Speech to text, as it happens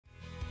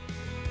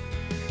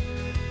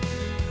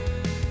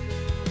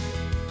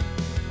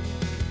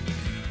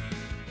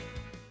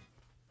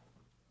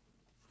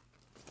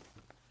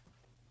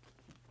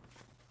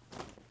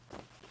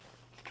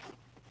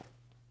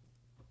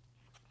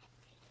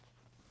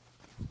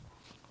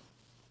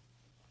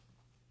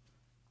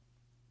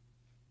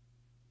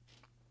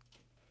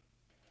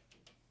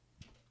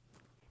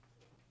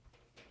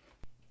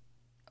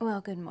Well,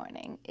 good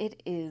morning.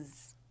 It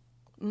is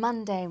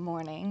Monday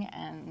morning,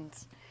 and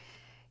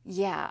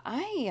yeah,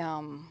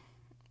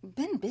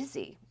 been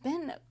busy,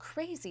 been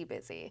crazy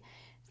busy.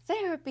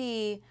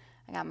 Therapy,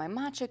 I got my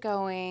matcha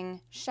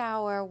going,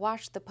 shower,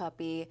 washed the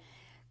puppy,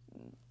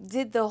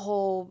 did the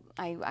whole,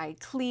 I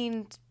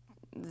cleaned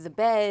the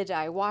bed,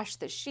 I washed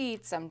the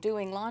sheets, I'm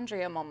doing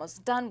laundry, I'm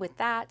almost done with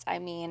that.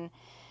 And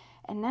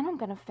then I'm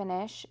gonna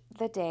finish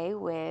the day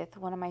with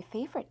one of my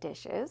favorite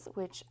dishes,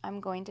 which I'm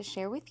going to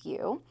share with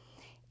you.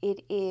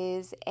 It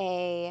is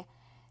a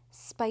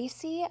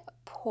spicy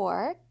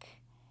pork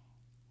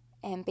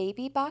and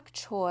baby bok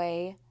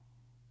choy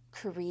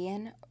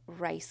Korean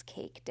rice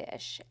cake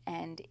dish,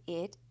 and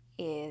it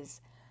is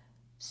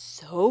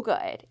so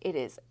good. It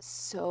is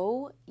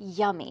so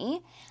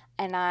yummy,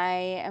 and I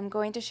am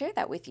going to share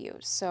that with you.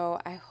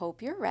 So I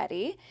hope you're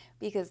ready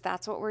because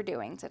that's what we're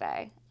doing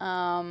today.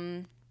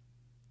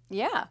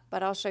 Yeah,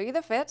 but I'll show you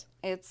the fit.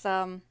 It's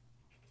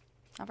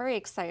not very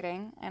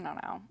exciting. I don't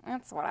know.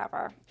 It's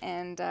whatever.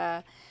 And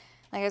like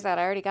I said,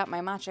 I already got my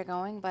matcha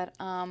going, but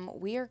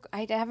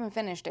I haven't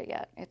finished it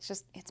yet.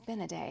 It's been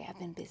a day. I've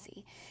been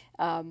busy.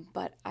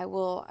 But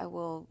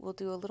we'll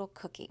do a little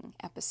cooking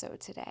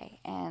episode today.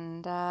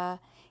 And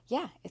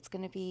yeah, it's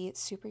going to be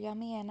super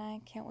yummy, and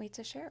I can't wait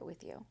to share it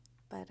with you.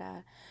 But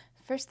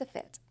first, the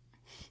fit.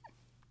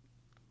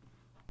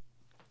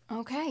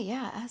 Okay,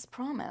 yeah, as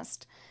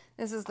promised.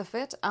 This is the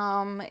fit.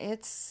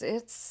 It's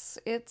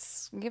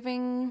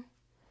giving,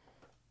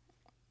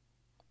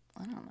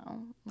 I don't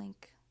know,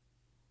 like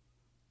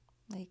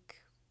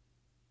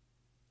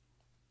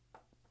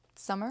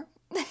summer.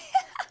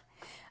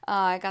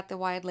 I got the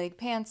wide leg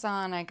pants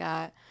on. I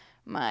got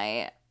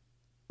my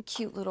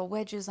cute little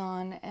wedges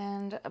on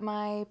and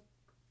my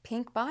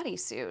pink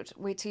bodysuit.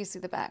 Wait till you see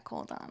the back.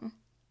 Hold on.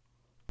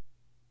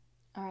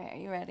 All right, are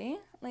you ready?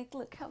 Like,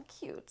 look how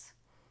cute.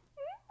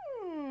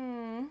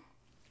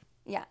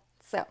 Yeah,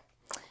 so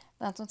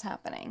that's what's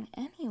happening.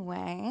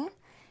 Anyway,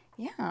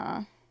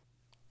 yeah.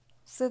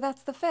 So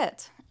that's the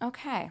fit.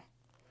 Okay.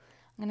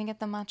 I'm going to get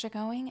the matcha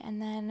going,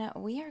 and then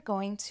we are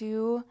going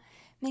to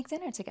make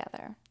dinner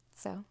together.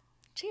 So,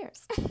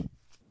 cheers.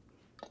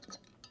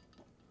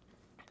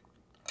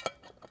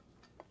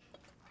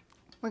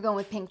 We're going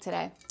with pink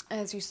today,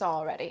 as you saw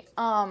already.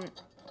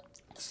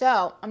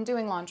 So I'm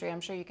doing laundry.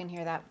 I'm sure you can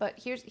hear that. But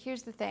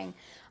here's the thing.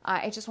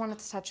 I just wanted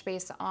to touch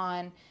base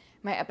on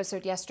my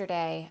episode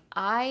yesterday.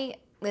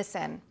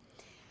 Listen,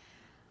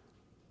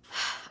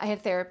 I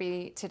had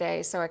therapy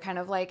today, so I kind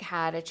of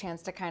had a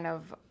chance to kind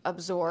of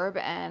absorb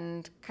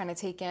and kind of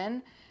take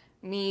in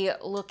me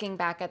looking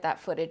back at that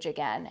footage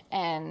again.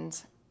 And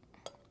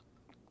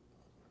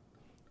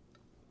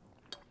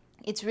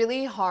it's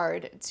really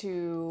hard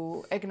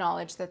to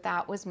acknowledge that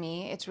that was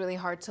me. It's really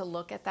hard to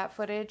look at that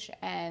footage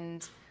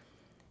and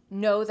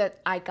know that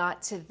I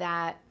got to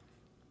that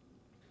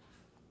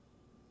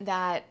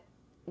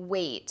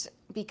weight,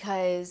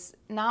 because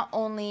not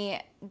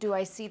only do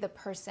I see the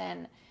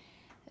person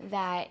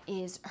that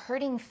is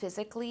hurting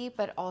physically,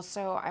 but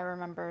also I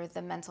remember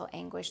the mental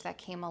anguish that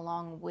came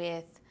along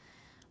with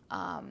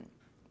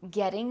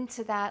getting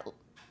to that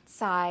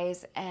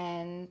size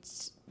and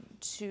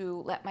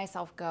to let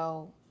myself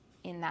go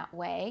in that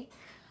way.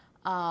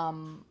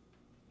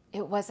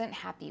 It wasn't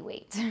happy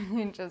weight.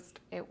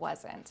 It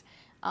wasn't.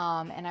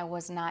 And I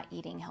was not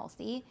eating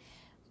healthy.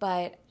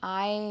 But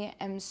I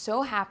am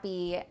so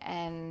happy,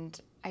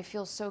 and I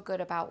feel so good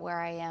about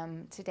where I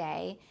am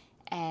today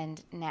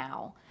and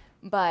now.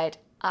 But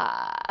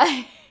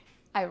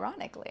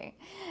ironically,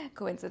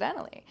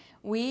 coincidentally,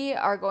 we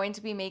are going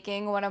to be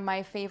making one of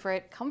my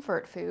favorite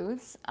comfort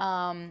foods.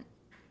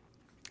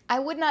 I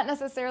would not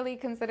necessarily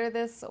consider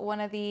this one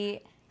of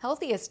the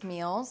healthiest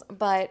meals,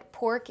 but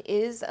pork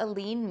is a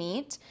lean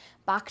meat.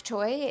 Bok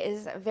choy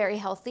is very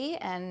healthy,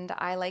 and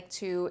I like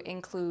to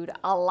include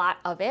a lot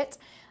of it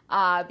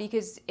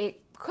because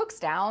it cooks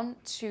down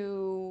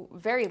to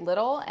very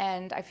little,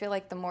 and I feel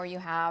like the more you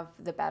have,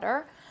 the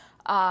better.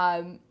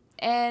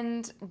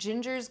 And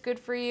ginger is good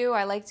for you.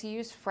 I like to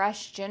use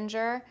fresh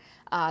ginger.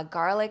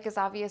 Garlic is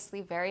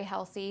obviously very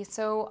healthy.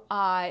 So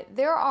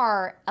there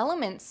are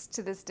elements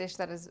to this dish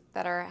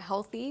that are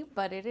healthy,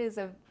 but it is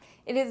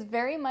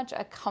very much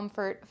a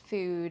comfort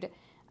food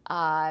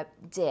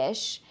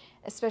dish,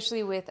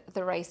 especially with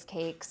the rice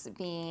cakes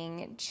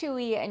being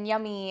chewy and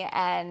yummy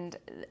and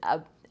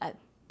a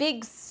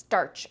big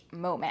starch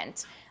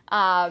moment.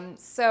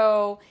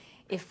 So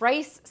if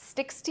rice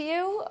sticks to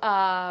you,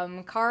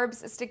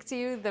 carbs stick to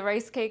you, the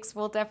rice cakes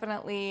will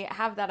definitely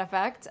have that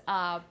effect.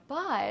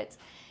 But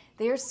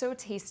they are so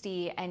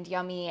tasty and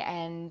yummy,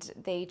 and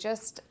they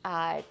just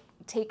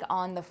take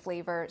on the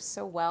flavor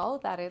so well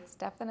that it's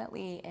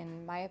definitely,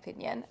 in my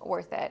opinion,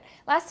 worth it.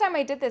 Last time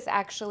I did this,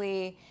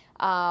 actually,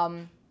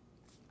 I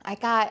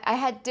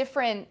had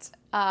different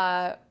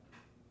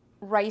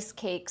rice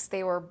cakes.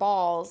 They were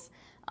balls.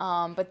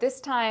 But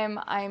this time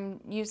I'm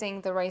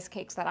using the rice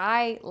cakes that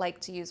I like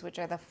to use, which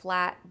are the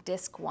flat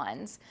disc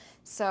ones.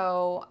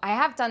 So I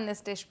have done this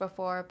dish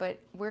before, but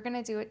we're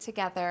gonna do it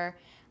together.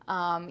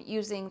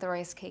 using the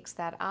rice cakes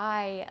that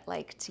I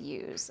like to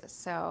use.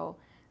 So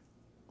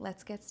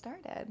let's get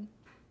started.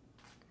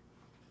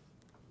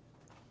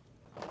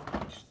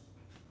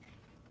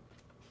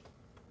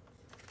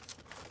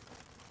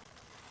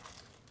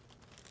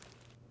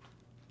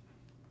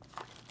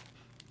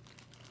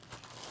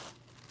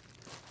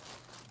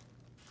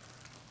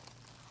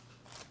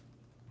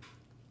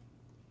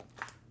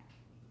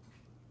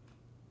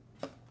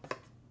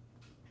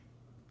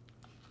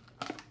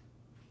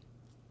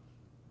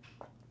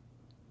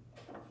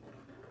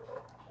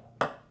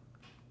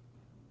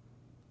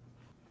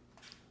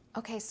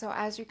 Okay, so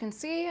as you can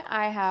see,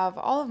 I have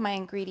all of my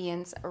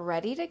ingredients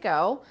ready to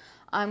go.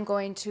 I'm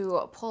going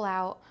to pull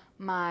out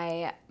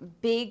my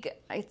big,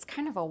 it's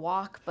kind of a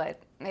wok,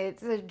 but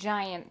it's a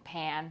giant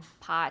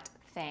pot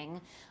thing.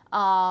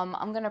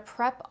 I'm gonna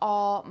prep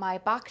all my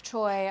bok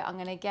choy. I'm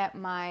gonna get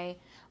my,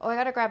 oh, I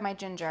gotta grab my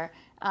ginger.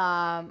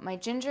 I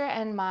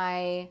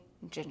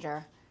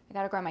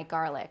gotta grab my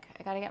garlic.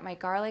 I gotta get my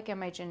garlic and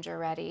my ginger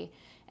ready.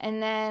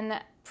 And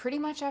then pretty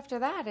much after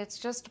that, it's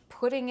just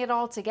putting it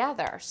all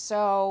together.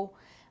 So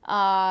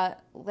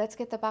let's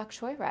get the bok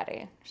choy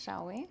ready,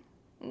 shall we?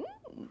 Ooh.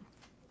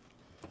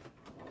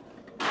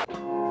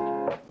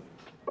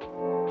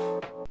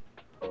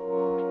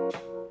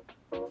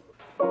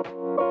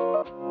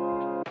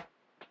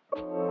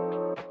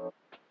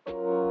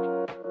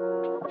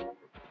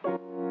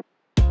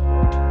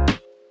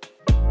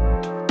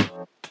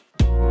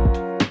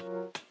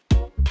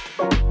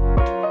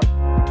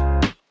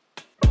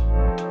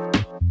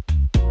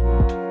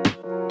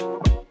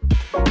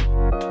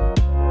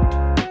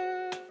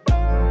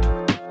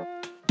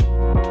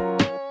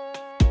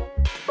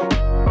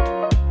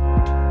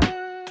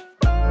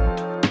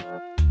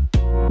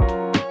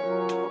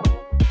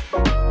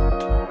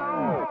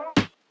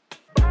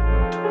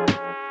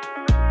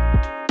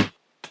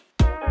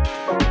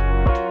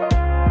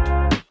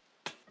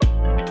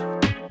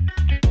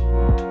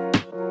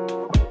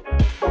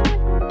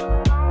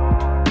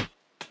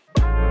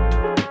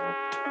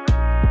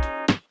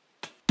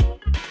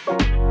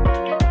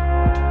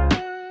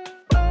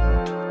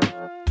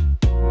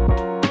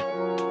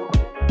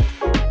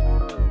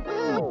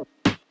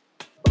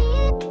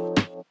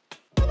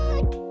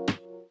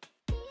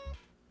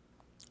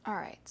 All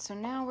right, so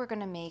now we're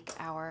gonna make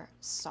our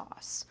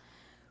sauce.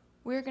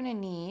 We're gonna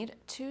need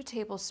 2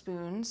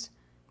 tablespoons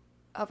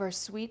of our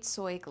sweet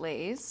soy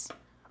glaze.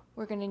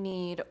 We're gonna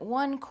need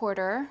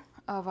 1/4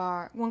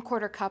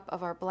 cup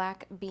of our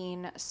black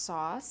bean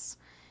sauce.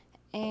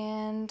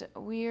 And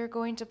we're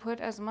going to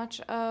put as much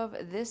of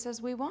this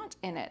as we want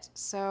in it.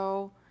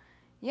 So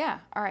yeah,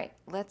 all right,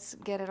 let's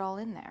get it all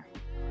in there.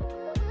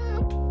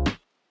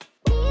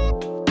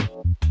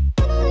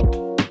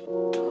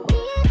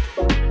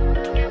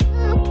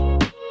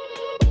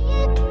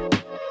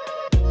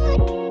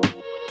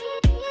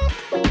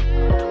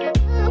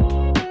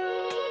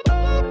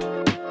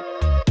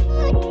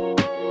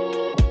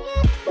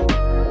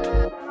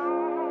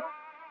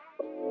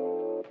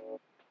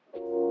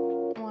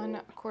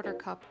 Quarter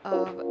cup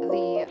of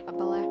the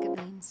black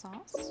bean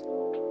sauce.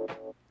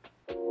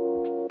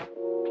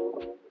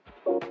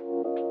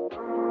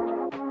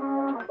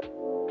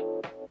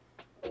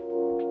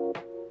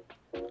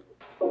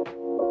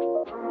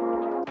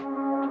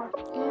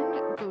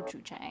 And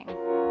gochujang.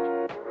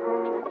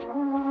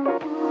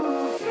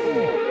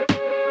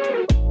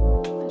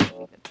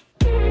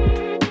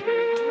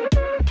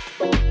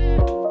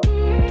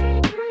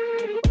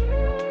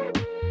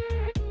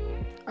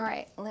 All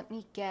right, let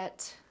me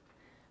get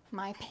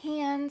my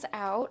pans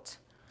out,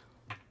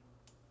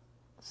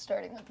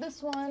 starting with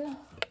this one.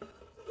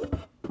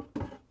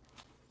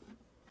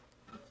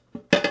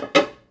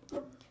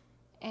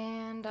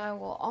 And I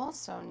will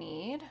also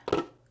need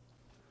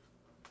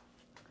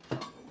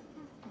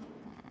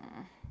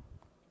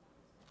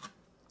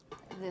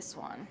this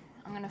one.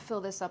 I'm gonna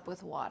fill this up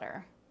with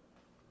water.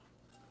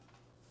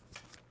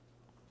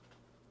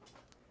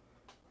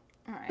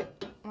 All right,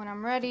 when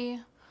I'm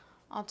ready,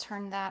 I'll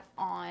turn that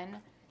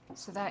on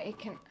so that it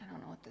can, I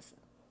don't know what this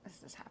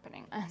is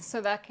happening,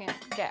 so that can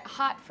get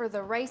hot for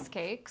the rice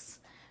cakes.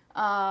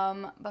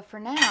 But for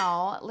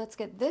now, let's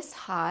get this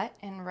hot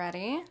and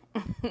ready.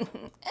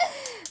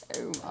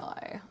 Oh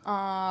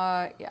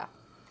my. Yeah.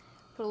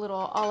 Put a little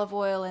olive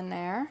oil in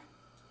there.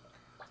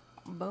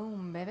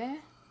 Boom, baby.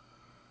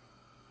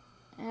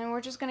 And we're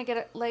just gonna get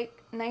it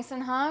like nice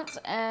and hot,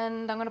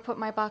 and I'm gonna put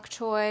my bok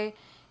choy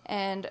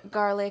and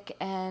garlic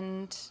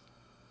and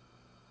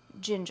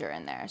ginger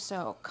in there,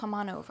 so come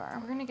on over.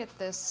 We're gonna get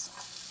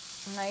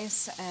this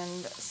nice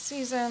and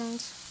seasoned.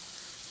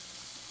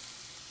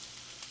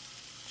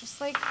 Just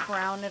like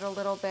brown it a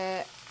little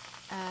bit,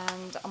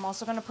 and I'm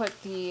also gonna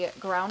put the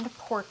ground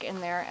pork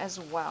in there as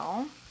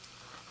well,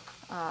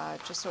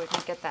 just so we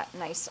can get that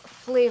nice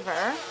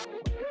flavor.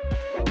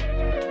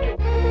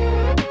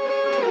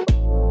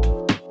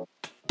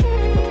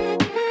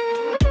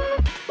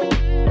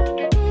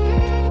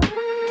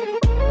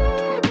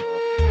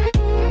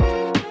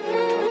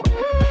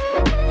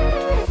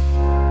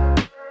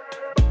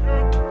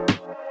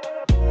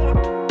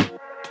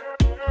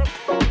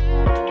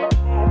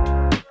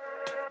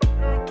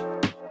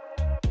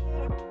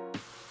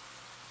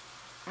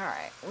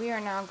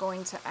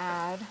 going to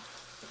add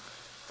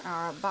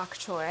our bok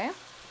choy.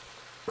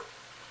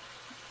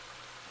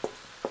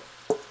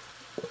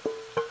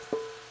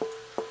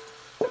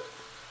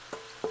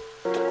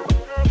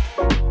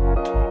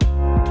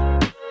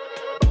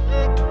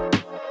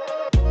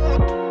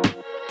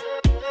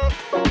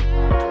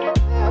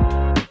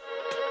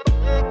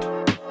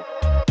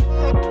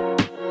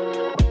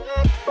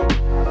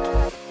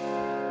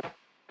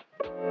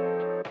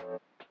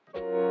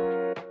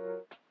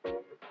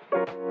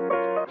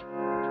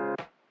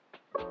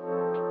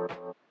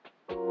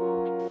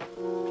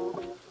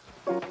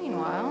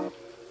 Meanwhile,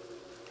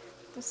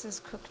 this is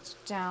cooked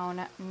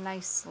down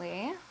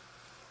nicely.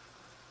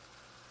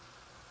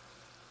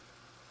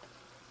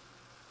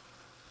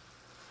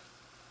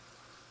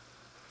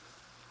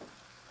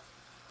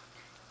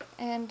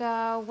 And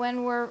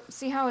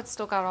see how it's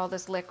still got all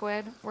this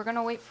liquid? We're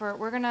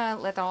gonna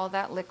let all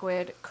that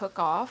liquid cook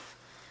off.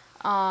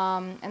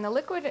 And the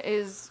liquid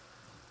is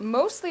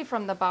mostly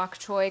from the bok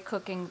choy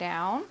cooking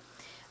down.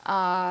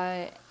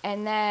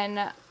 And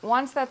then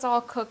once that's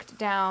all cooked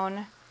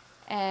down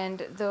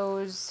and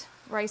those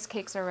rice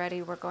cakes are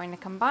ready, we're going to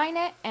combine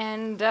it.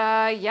 And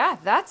yeah,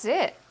 that's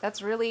it.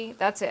 That's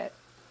it,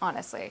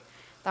 honestly.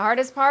 The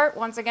hardest part,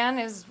 once again,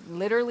 is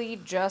literally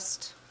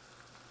just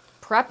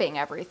prepping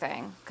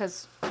everything,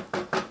 because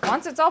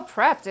once it's all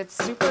prepped, it's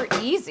super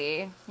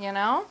easy, you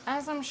know?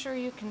 As I'm sure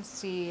you can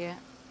see,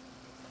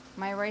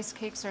 my rice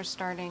cakes are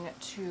starting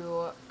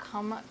to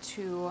come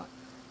to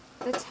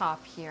the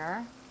top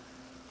here.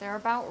 They're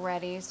about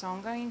ready, so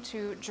I'm going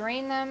to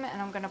drain them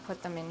and I'm going to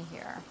put them in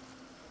here.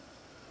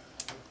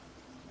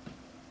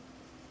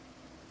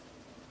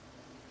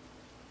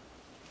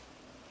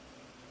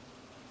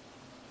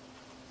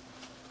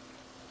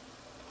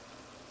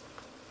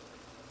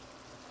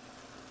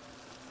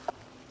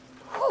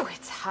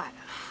 It's hot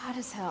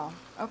as hell.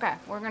 Okay,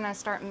 we're gonna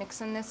start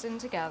mixing this in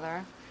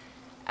together.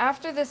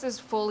 After this is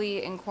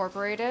fully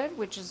incorporated,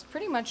 which is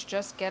pretty much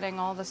just getting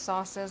all the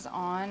sauces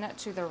on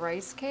to the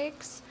rice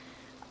cakes,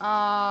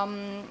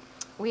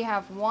 we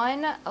have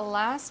one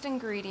last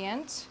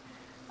ingredient,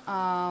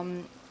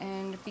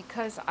 and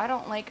because I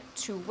don't like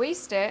to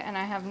waste it and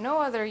I have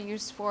no other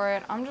use for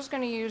it, I'm just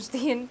gonna use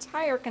the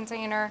entire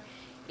container,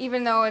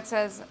 even though it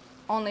says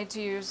only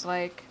to use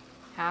like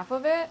half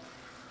of it.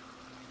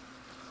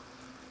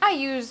 I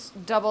use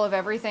double of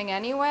everything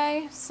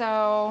anyway,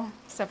 so,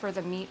 except for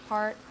the meat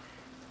part.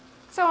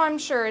 So I'm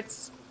sure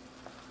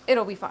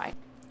it'll be fine.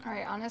 All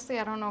right, honestly,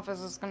 I don't know if this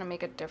is gonna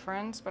make a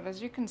difference, but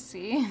as you can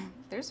see,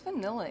 there's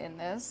vanilla in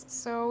this.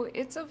 So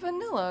it's a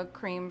vanilla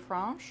creme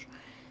fraiche.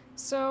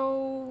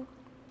 So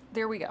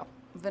there we go,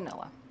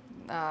 vanilla.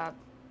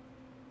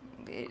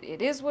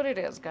 It is what it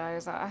is,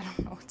 guys. I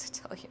don't know what to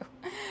tell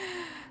you.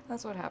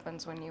 That's what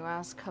happens when you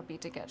ask hubby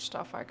to get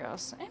stuff, I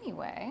guess.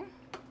 Anyway.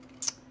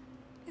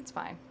 It's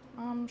fine.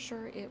 I'm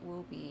sure it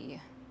will be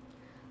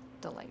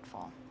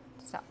delightful.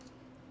 So,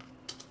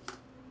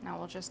 now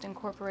we'll just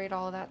incorporate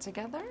all of that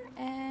together,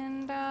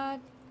 and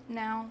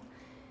now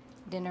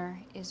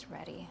dinner is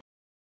ready.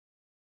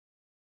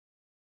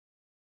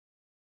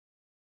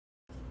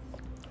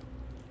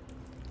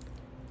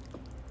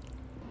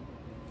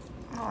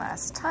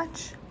 Last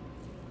touch.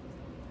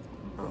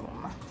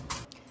 Boom.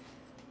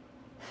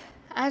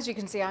 As you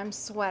can see, I'm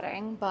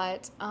sweating,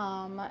 but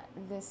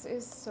this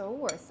is so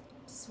worth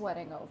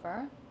sweating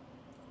over.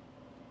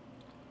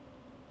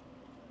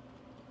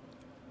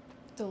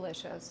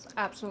 Delicious.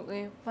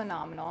 Absolutely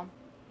phenomenal.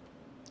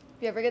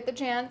 If you ever get the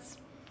chance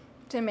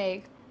to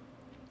make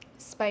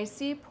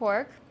spicy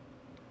pork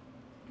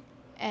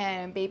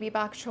and baby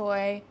bok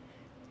choy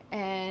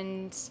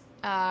and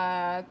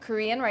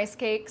Korean rice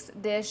cakes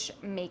dish,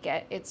 make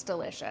it. It's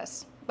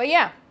delicious. But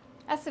yeah,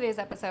 that's today's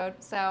episode.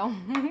 So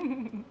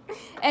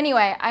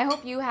anyway, I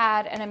hope you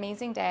had an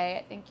amazing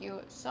day. Thank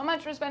you so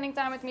much for spending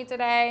time with me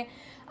today.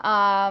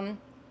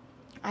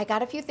 I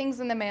got a few things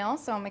in the mail,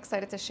 so I'm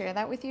excited to share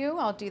that with you.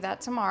 I'll do that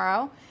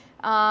tomorrow.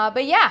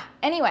 But yeah,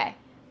 anyway,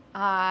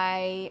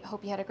 I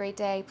hope you had a great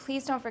day.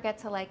 Please don't forget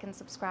to like and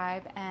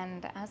subscribe.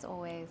 And as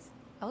always,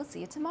 I will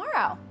see you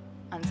tomorrow.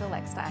 Until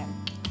next time.